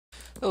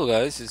Hello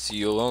guys, it's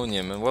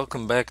Yolonium and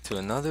welcome back to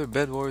another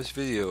Bed Wars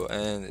video,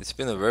 and it's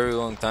been a very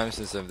long time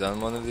since I've done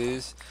one of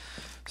these.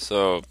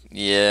 So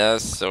yeah,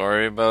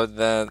 sorry about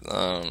that.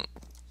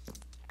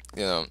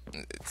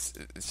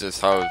 It's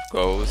just how it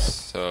goes.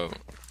 So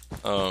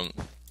um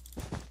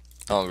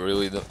I don't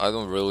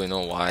really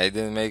know why I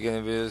didn't make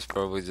any videos.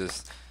 Probably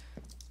just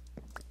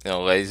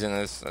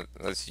laziness.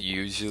 That's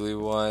usually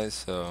why.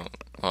 So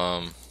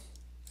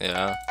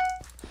yeah.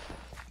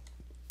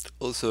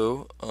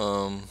 Also,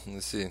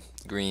 let's see.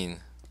 Green.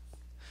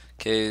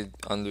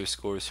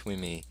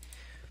 K_swimmy.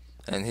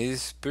 And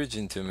he's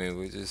bridging to me,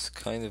 which is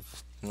kind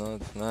of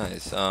not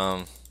nice.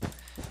 I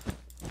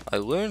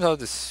learned how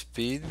to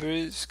speed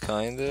bridge,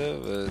 kinda,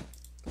 but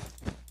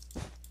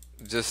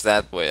just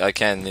that way. I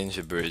can't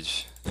ninja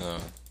bridge,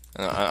 And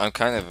I'm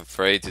kind of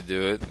afraid to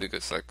do it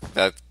because, like,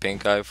 that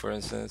pink guy, for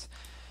instance,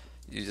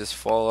 you just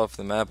fall off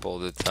the map all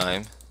the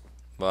time.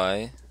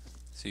 Bye.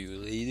 See you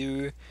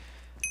later.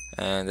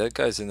 And that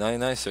guy's a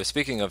 99 star.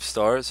 Speaking of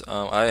stars,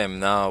 I am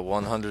now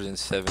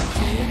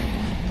 117.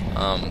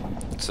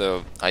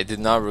 So I did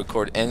not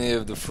record any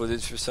of the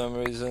footage for some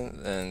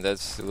reason, and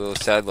that's a little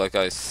sad. Like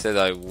I said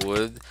I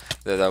would,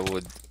 that I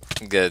would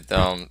get,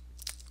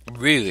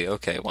 really?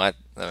 Okay, what?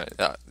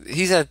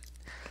 He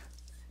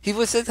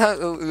was at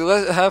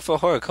half a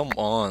heart, come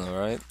on,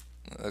 alright?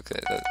 Okay,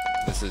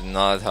 this is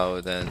not how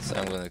it ends.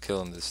 I'm gonna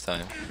kill him this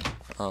time.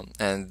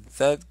 And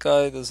that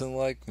guy doesn't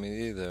like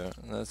me either.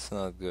 That's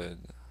not good.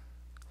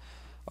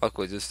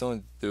 Aqua, just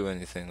don't do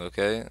anything,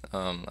 okay?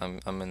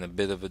 I'm in a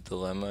bit of a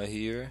dilemma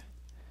here.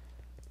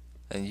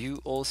 And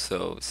you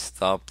also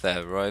stop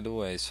that right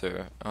away,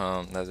 sir.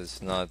 That is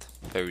not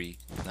very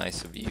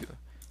nice of you.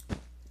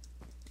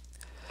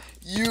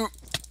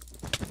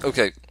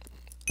 Okay.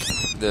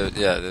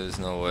 There's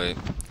no way.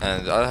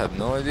 And I have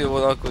no idea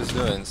what Aqua's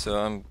doing,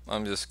 so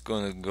I'm just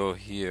gonna go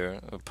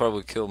here. I'll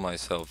probably kill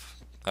myself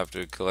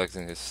after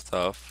collecting his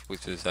stuff,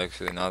 which is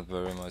actually not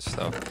very much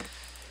stuff.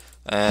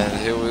 And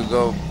here we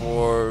go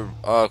for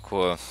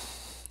Aqua,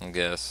 I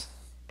guess.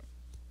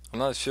 I'm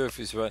not sure if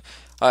he's right.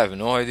 I have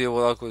no idea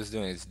what Aqua is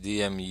doing. It's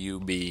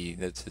DMUB.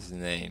 That's his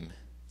name.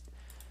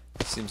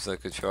 Seems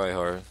like a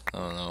tryhard. I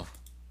don't know.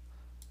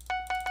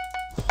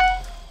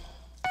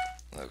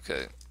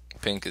 Okay.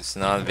 Pink is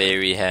not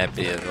very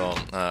happy at all.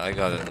 I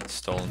got a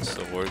stone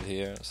sword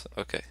here. So,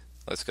 okay,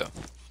 let's go.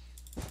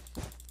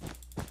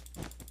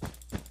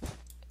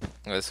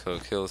 Let's go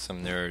kill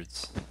some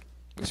nerds.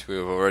 Which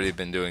we've already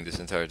been doing this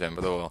entire time,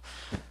 but oh well.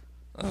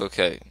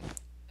 Okay.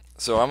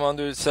 So I'm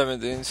under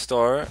 17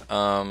 star.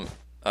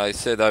 I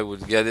said I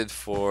would get it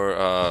for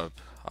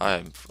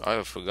I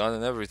have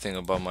forgotten everything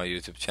about my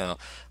YouTube channel.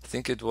 I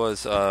think it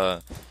was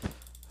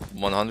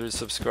 100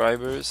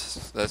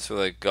 subscribers. That's what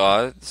I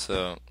got.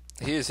 So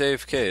he is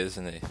AFK,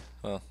 isn't he?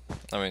 Well,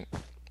 I mean,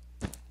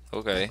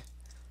 okay.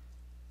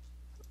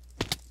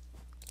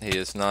 He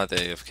is not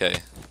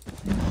AFK.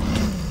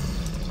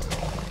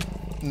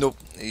 Nope,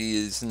 he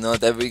is not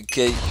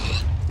AFK.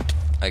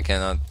 I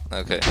cannot.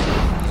 Okay.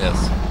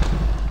 Yes.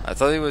 I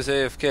thought he was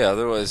AFK,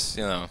 otherwise,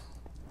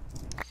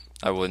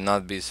 I would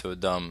not be so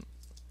dumb.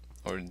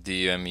 Or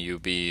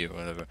DMUB or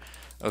whatever.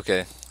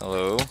 Okay,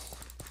 hello.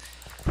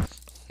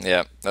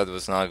 Yeah, that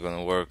was not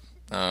gonna work.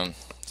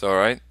 It's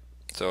alright.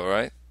 It's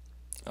alright.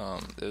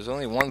 There's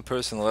only one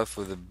person left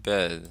with a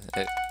bed.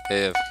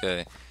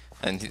 AFK.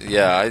 And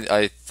yeah,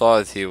 I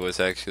thought he was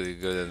actually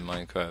good at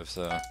Minecraft,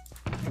 so.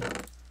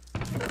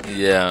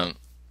 Yeah.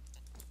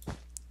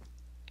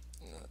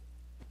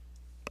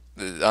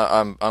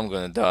 I'm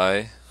gonna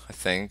die, I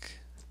think.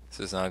 This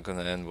is not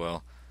gonna end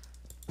well.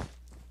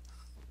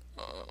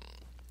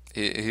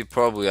 He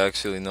probably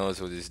actually knows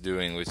what he's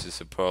doing, which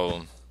is a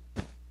problem.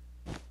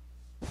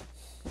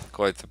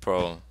 Quite the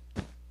problem.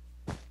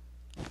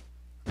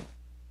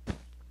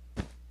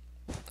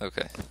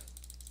 Okay,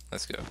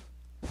 let's go.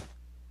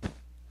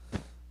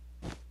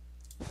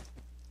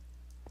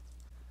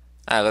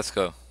 Let's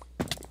go.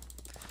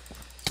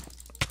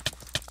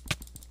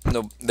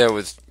 Nope, there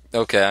was.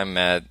 Okay, I'm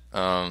mad.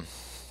 Can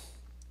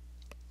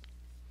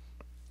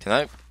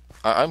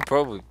I'm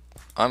probably.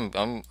 I'm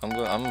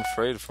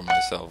afraid for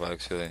myself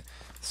actually.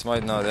 This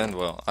might not end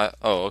well.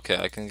 Oh, okay,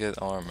 I can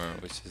get armor,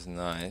 which is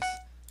nice.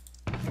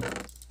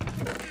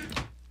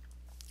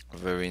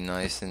 Very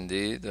nice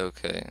indeed.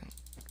 Okay.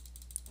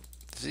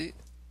 See,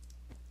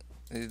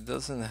 it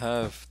doesn't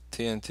have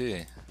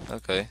TNT.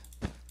 Okay.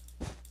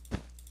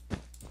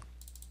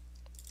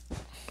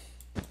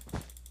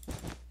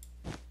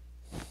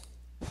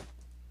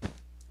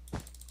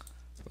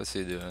 What's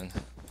he doing?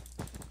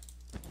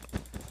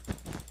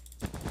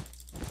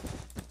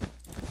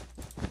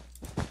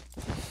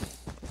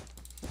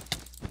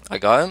 I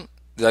got him?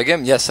 Did I get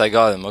him? Yes, I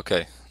got him.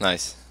 Okay,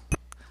 nice.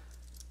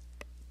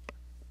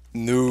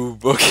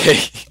 Noob. Okay.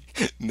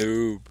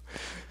 Noob.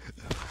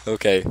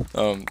 Okay.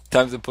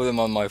 Time to put him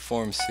on my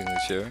form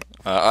signature.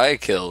 I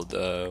killed.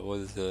 What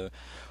is the?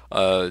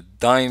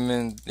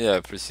 Diamond. Yeah,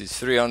 prestige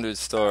 300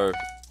 star.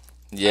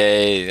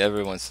 Yay!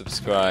 Everyone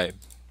subscribe.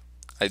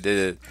 I did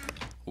it.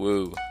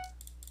 Woo.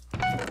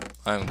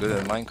 I'm good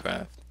at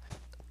Minecraft.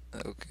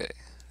 Okay.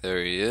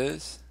 there he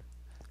is.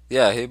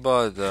 Yeah, he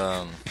bought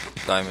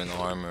diamond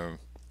armor.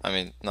 I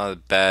mean, not a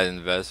bad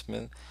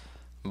investment,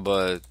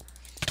 but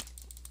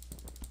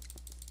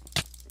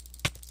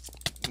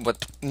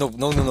no,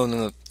 no, no, no, no,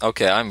 no.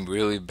 Okay, I'm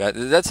really bad.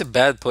 That's a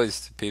bad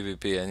place to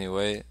PvP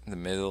anyway. In the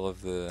middle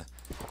of the.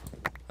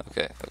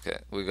 Okay, okay,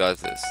 we got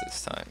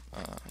this time.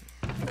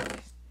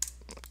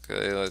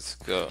 Okay, let's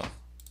go.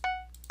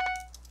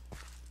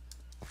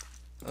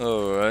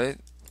 All right.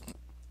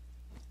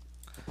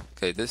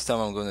 Okay, this time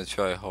I'm gonna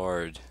try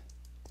hard.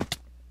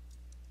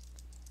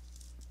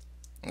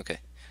 Okay,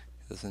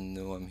 he doesn't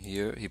know I'm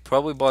here. He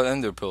probably bought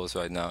ender pearls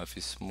right now if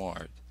he's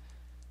smart.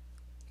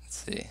 Let's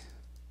see.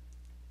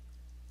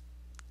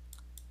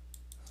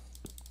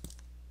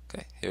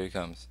 Okay, here he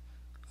comes.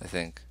 I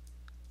think.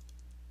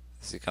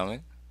 Is he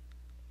coming?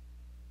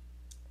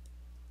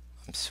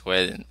 I'm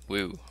sweating.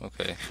 Woo.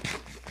 Okay.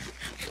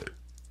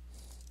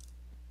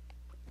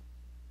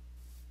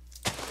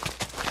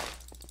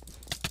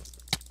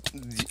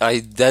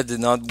 That did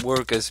not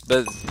work as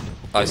bad.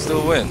 I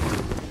still win.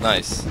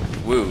 Nice.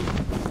 Woo.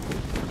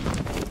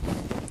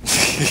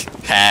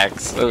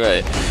 Hacks.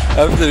 Okay.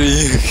 After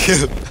you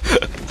kill.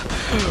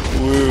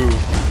 Woo.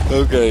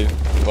 Okay.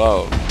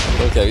 Wow.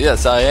 Okay.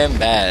 Yes, I am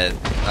bad.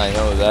 I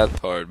know that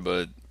part,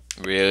 but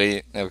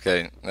really?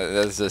 Okay.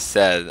 That's just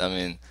sad. I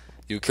mean,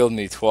 you killed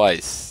me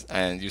twice,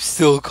 and you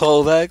still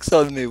call hacks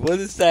on me. What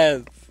is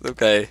that?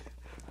 Okay.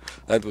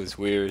 That was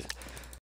weird.